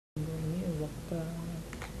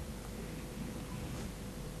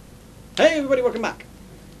Hey everybody, welcome back.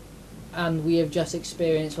 And we have just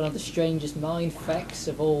experienced one of the strangest mind effects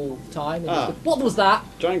of all time. Ah. What was that?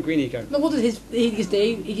 Giant green eco. No, what did he just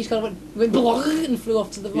do? He just kind of went blong and flew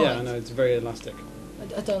off to the right. Yeah, I know, it's very elastic.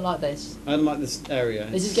 I don't like this. I don't like this area.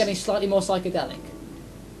 This is getting slightly more psychedelic.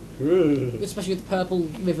 Ooh. Especially with the purple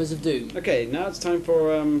rivers of doom. Okay, now it's time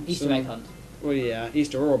for Easter egg hunt. Well, yeah,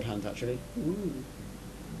 Easter orb hunt actually. Ooh.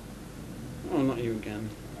 Oh, not you again.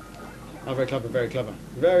 Oh, very clever, very clever.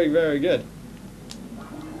 Very, very good.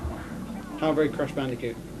 How very Crash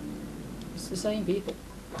Bandicoot. It's the same people.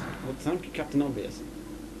 Well, thank you, Captain Obvious.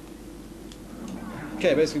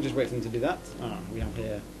 Okay, basically just wait for them to do that. Ah, we have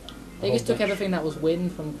here. They just took everything that was Win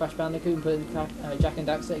from Crash Bandicoot and put it in Jak and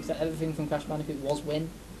Daxter, except everything from Crash Bandicoot was Win.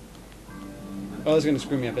 Oh, that's going to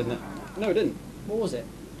screw me up, isn't it? No, it didn't. What was it?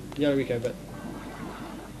 Yellow eco, but...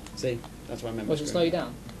 See, that's what I meant. Was it slow you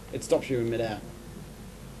down? It stops you in midair.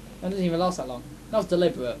 That didn't even last that long. That was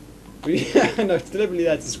deliberate. Yeah, no, it's deliberately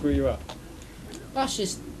there to screw you up. That's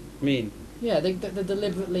just... Mean. Yeah, they're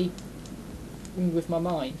deliberately with my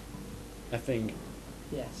mind. A thing.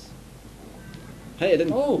 Yes. Hey, it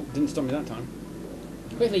didn't, Oh. didn't stop me that time.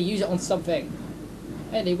 Quickly, use it on something.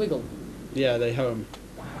 Hey, they wiggle. Yeah, they home.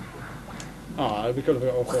 Ah, we could have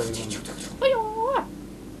got all four of them.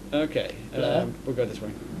 Okay, we'll go this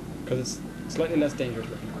way. Because it's slightly less dangerous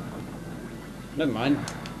looking. Never mind.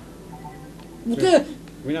 We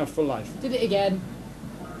now have full life. Did it again.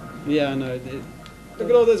 Yeah, no. Look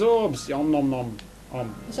at all those orbs. Om nom nom.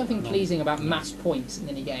 There's something pleasing about mass points in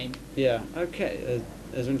any game. Yeah, okay. Is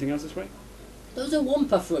there anything else this way? Those are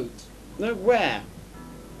Wumpa fruit. No, where?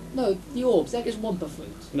 No, the orbs, they're just Wumpa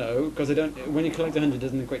fruit. No, because they don't. When you collect 100, it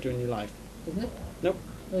doesn't equate to a new life. Isn't it? Nope.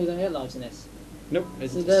 No, you don't get lives in this. Nope.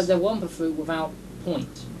 It's So they're Wumpa fruit without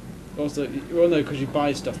point. also, well, no, because you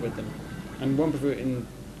buy stuff with them. And Wumpa fruit in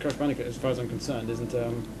Crash Bandicoot, as far as I'm concerned, isn't.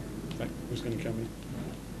 In fact, who's going to kill me?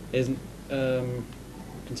 Isn't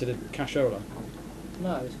considered cashola.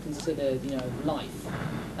 No, it's considered, life.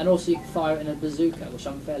 And also you can fire it in a bazooka, which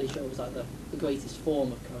I'm fairly sure was like the greatest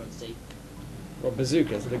form of currency. Well,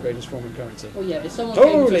 bazookas are the greatest form of currency. Well, yeah, if someone came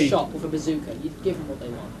to Holy! a shop with a bazooka, you'd give them what they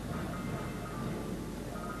want.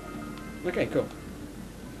 Okay, cool.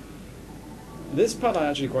 This part I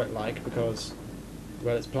actually quite like because,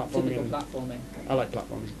 well, it's platforming. Typical And platforming. I like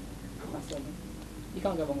platforming. Platforming. You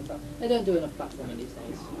can't go wrong with that. They don't do enough platforming these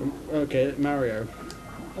days. Okay, Mario.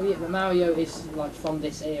 Oh yeah, but Mario is like from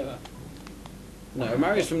this era. No,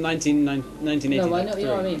 Mario's from 1983. No, I know, you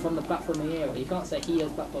know what I mean, from the platforming era. You can't say he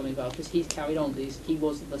does platforming well, because he's carried on, because he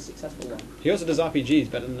was the successful one. He also does RPGs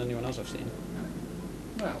better than anyone else I've seen.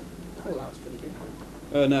 Well, cool, that was pretty good.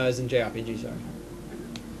 Oh no, as in JRPG, sorry.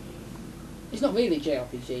 It's not really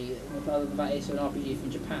JRPG, other than that it's an RPG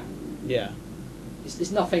from Japan. Yeah.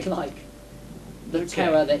 It's nothing like the Okay.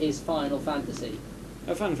 terror that is Final Fantasy.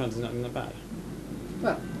 Oh, Final Fantasy's not even that bad.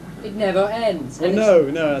 Well, it never ends. Well,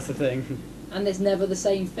 and no, that's the thing. And there's never the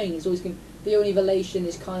same thing. It's always the only relation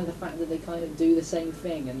is kind of the fact that they kind of do the same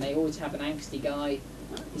thing, and they always have an angsty guy,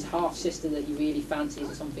 his half sister that he really fancies,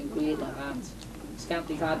 or something weird like that.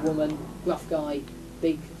 Scantily clad woman, gruff guy,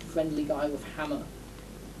 big friendly guy with hammer.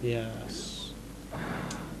 Yes.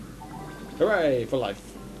 Hooray for life.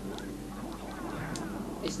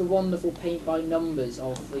 It's the wonderful paint by numbers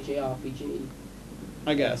of the JRPG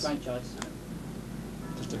I guess. franchise.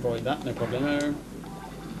 Just avoid that, no problemo.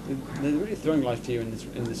 They're really throwing life to you in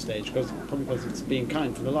this stage, probably because it's being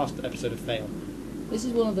kind from the last episode of Fail. This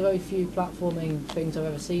is one of the very few platforming things I've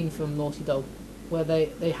ever seen from Naughty Dog where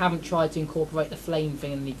they haven't tried to incorporate the flame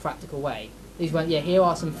thing in any practical way. These went, yeah, here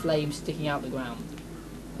are some flames sticking out the ground.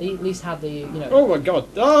 They at least had the, Oh my god!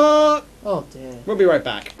 Ah! Oh dear. We'll be right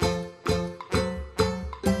back.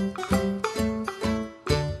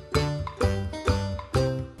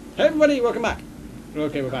 Hey everybody, welcome back.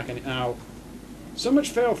 Okay, we're back now. So much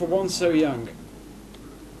Fail for one so young.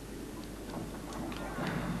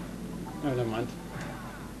 Oh, never mind.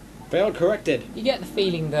 Fail corrected. You get the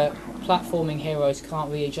feeling that platforming heroes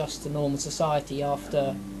can't readjust to normal society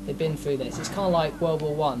after they've been through this. It's kind of like World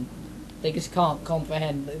War One. They just can't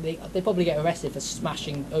comprehend. They probably get arrested for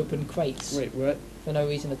smashing open crates. Wait, what? For no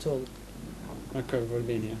reason at all. My code would have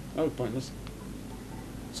been here. Oh, pointless.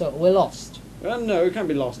 So we're lost. Well, no, we can't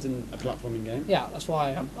be lost in a platforming game. Yeah, that's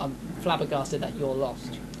why I'm flabbergasted that you're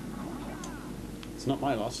lost. It's not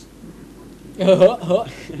my loss. We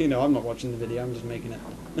You know, I'm not watching the video, I'm just making it.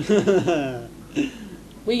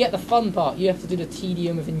 get the fun part. You have to do the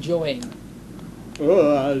tedium of enjoying.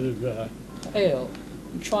 Oh, Ew.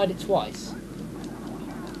 You tried it twice.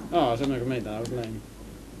 I shouldn't have made that, I was lame.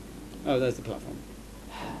 Oh, there's the platform.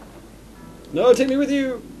 No, take me with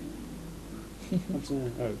you!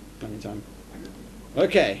 Oh, plenty of time.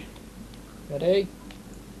 Okay. Ready?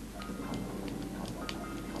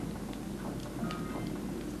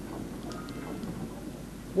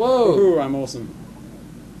 Whoa! Ooh, I'm awesome.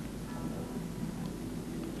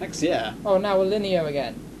 Hex yeah. Oh, now we're linear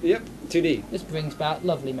again. Yep, 2D. This brings back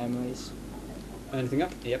lovely memories. Anything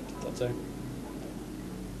up? Yep, thought so.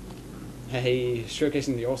 Hey,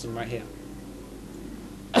 showcasing the awesome right here.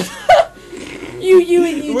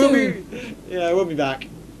 You we'll do. Yeah, we'll be back.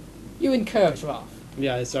 You encourage Ralph.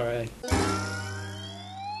 Yeah, sorry.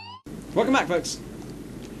 Welcome back, folks.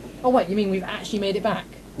 Oh wait, you mean we've actually made it back?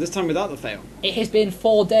 This time without the fail. It has been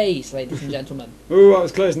 4 days, ladies and gentlemen. Ooh, I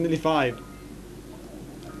was close, nearly 5.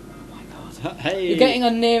 Oh my god. Hey. You're getting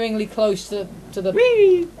unnearingly close to the...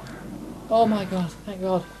 Whee! Oh my god, thank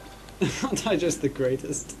god. Aren't I just the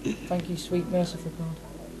greatest? Thank you, sweet merciful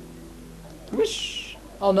god. Whoosh!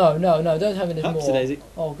 Oh no, no, no, don't tell me there's more. Upsy-daisy.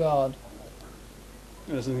 Oh god.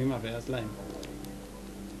 Oh, there's something up here, that's lame.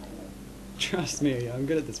 Trust me, I'm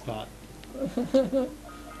good at this part.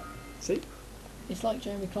 See? It's like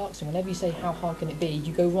Jeremy Clarkson, whenever you say how hard can it be,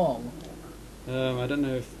 you go wrong. I don't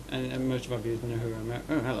know if most of our viewers know who I'm at.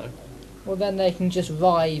 Oh, hello. Well then they can just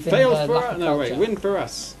rive in Failed the for lack us? of No, culture. wait, win for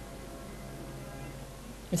us.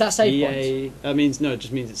 Is that save Yay. point? That means, no, it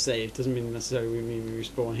just means it's saved. Doesn't mean necessarily we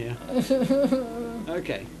respawn here.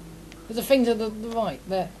 Okay. There's a thing to the right,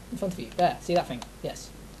 there, in front of you. There, see that thing? Yes.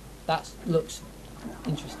 That looks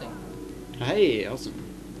interesting. Hey, awesome.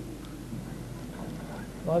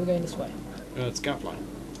 Why are we going this way? It's Scoutfly.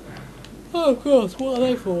 Oh god, what are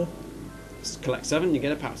they for? Just collect 7, you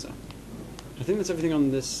get a powder. I think that's everything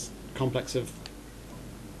on this complex of...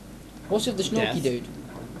 What's with the snorky Death. dude?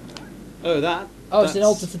 Oh, that? Oh, it's an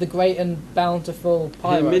altar to the great and bountiful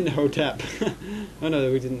Pyro. Minhotep. Oh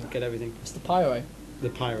no, we didn't get everything. It's the Pyro. The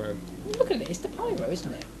Pyro. Look at it, it's the Pyro,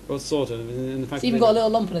 isn't it? Well, sort of. In the fact It's even that got a little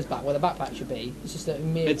lump on his back where the backpack should be. It's just a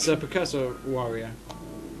mere... it's a precursor warrior.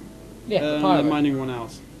 Yeah, the They're Pyro. mining one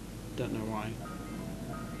out. Don't know why.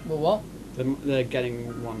 Well, what? They're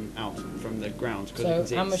getting one out from the ground. Cause you So, can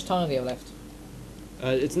see how it's- much time do you have left?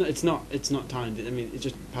 It's not timed. I mean, it's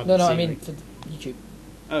just part No, of the no, I scenery. mean for YouTube.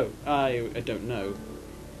 Oh, I don't know.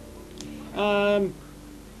 I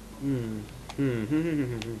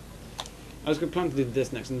was going to plan to do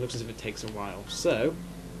this next, and it looks as if it takes a while. So,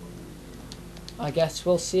 I guess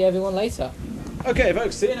we'll see everyone later. okay,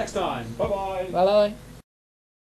 folks. See you next time. Bye bye. Bye bye.